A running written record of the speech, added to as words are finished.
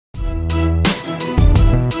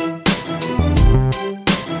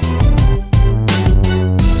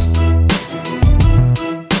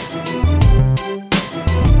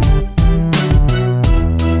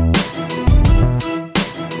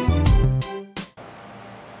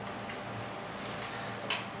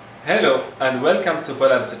Hello and welcome to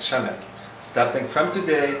Polar's channel. Starting from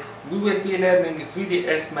today, we will be learning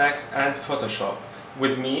 3ds Max and Photoshop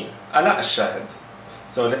with me, Alshahed.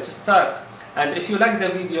 So let's start. And if you like the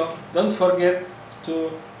video, don't forget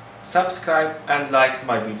to subscribe and like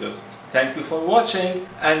my videos. Thank you for watching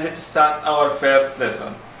and let's start our first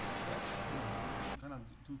lesson. What we're gonna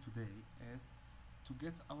do today is to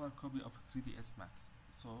get our copy of 3ds Max.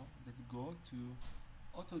 So let's go to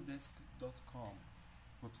autodesk.com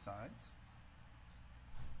website.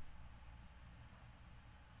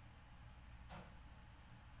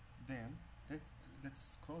 Then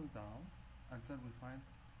let's scroll down until we find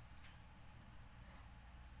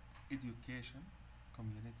education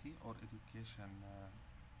community or education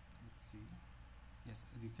let's see, yes,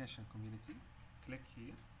 education community. Click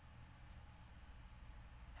here.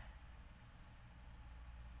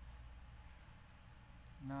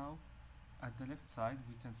 Now at the left side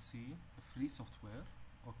we can see free software.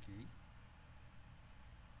 Okay.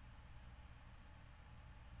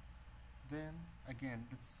 Then again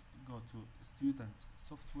let's go to student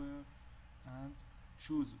software and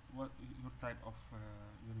choose what your type of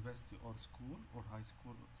university or school or high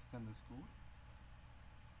school or secondary school.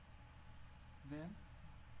 Then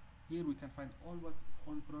here we can find all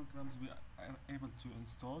programs we are able to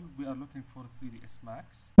install. We are looking for 3ds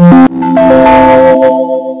Max.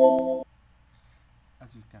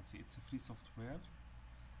 As you can see, it's a free software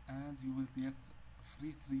and you will get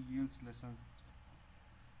free 3 years lessons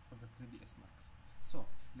for the 3ds Max. So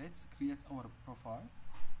let's create our profile.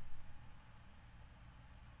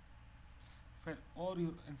 Fill all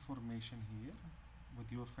your information here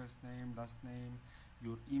with your first name, last name,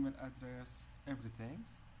 your email address, everything.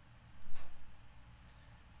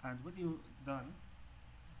 And when you're done,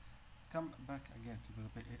 come back again to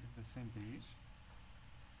the same page.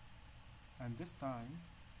 And this time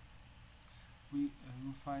you'll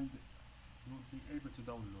be able to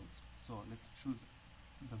download. So let's choose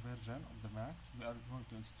the version of the Max. We are going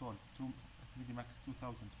to install 3D Max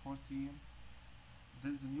 2014.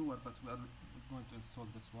 There is a newer, but we are going to install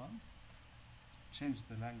this one. Change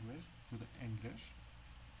the language to the English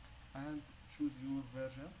and choose your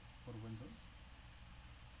version for Windows.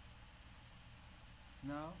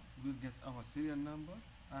 Now we'll get our serial number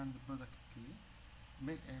and the product key.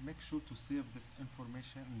 Make sure to save this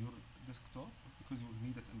information in your desktop because you will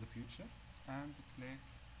need it in the future, and click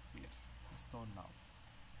here, install now.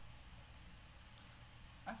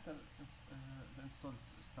 After the install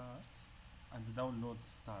start and the download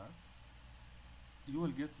start, you will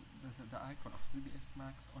get the icon of 3ds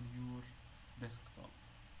Max on your desktop.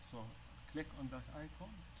 So click on that icon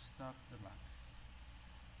to start the Max.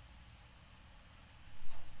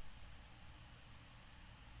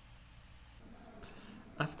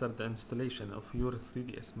 After the installation of your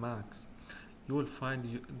 3ds Max, you will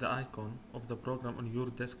find the icon of the program on your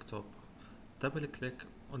desktop. Double click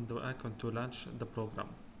on the icon to launch the program.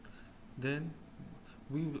 Then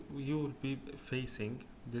you will be facing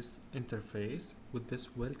this interface with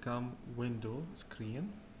this welcome window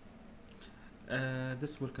screen.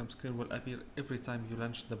 This welcome screen will appear every time you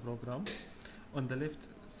launch the program. On the left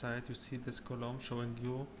side you see this column showing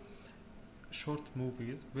you short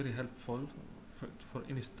movies, very helpful for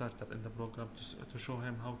any starter in the program to show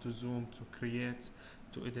him how to zoom, to create,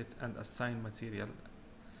 to edit and assign material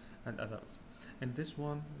and others. In this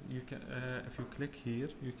one you can if you click here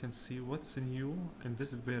you can see what's new in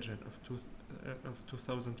this version of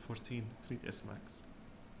 2014 3ds Max.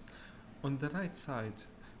 On the right side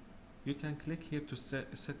you can click here to set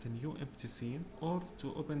a new empty scene or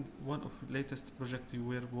to open one of the latest projects you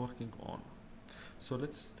were working on. So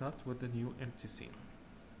let's start with the new empty scene.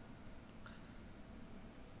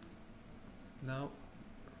 Now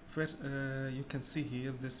first you can see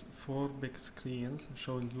here this 4 big screens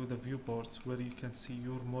showing you the viewports where you can see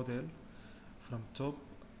your model from top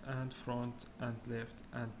and front and left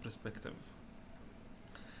and perspective.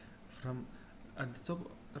 From at the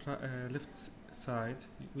top left side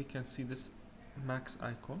we can see this Max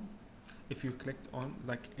icon. If you clicked on,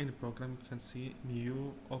 like any program, you can see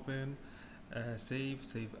new, open,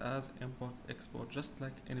 save as, import, export, just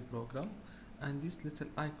like any program. And these little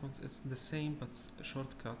icons is the same but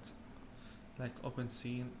shortcut, like open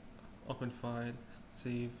scene, open file,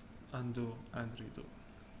 save, undo and redo.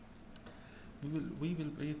 We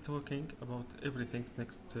will be talking about everything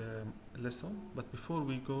next lesson, but before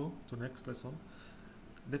we go to next lesson,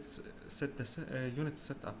 let's set the unit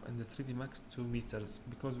setup in the 3D Max to meters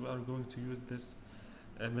because we are going to use this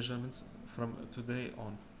measurements from today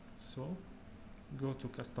on. So go to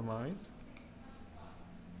customize,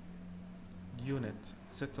 unit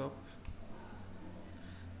setup,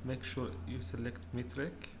 make sure you select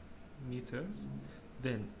metric meters.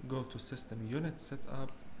 Then go to System Unit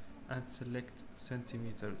Setup and select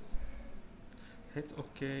centimeters. Hit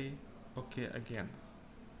OK, OK again.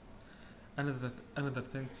 Another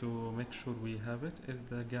thing to make sure we have it is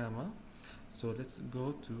the gamma. So let's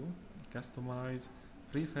go to Customize,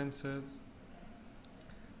 Preferences,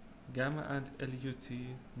 Gamma and LUT.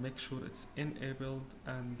 Make sure it's enabled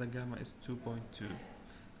and the gamma is 2.2.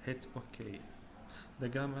 Hit OK. The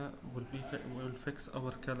gamma will fix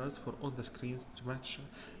our colors for all the screens to match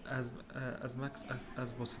as max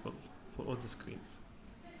as possible for all the screens.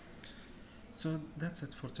 So that's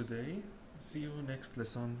it for today. See you next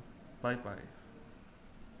lesson. Bye bye.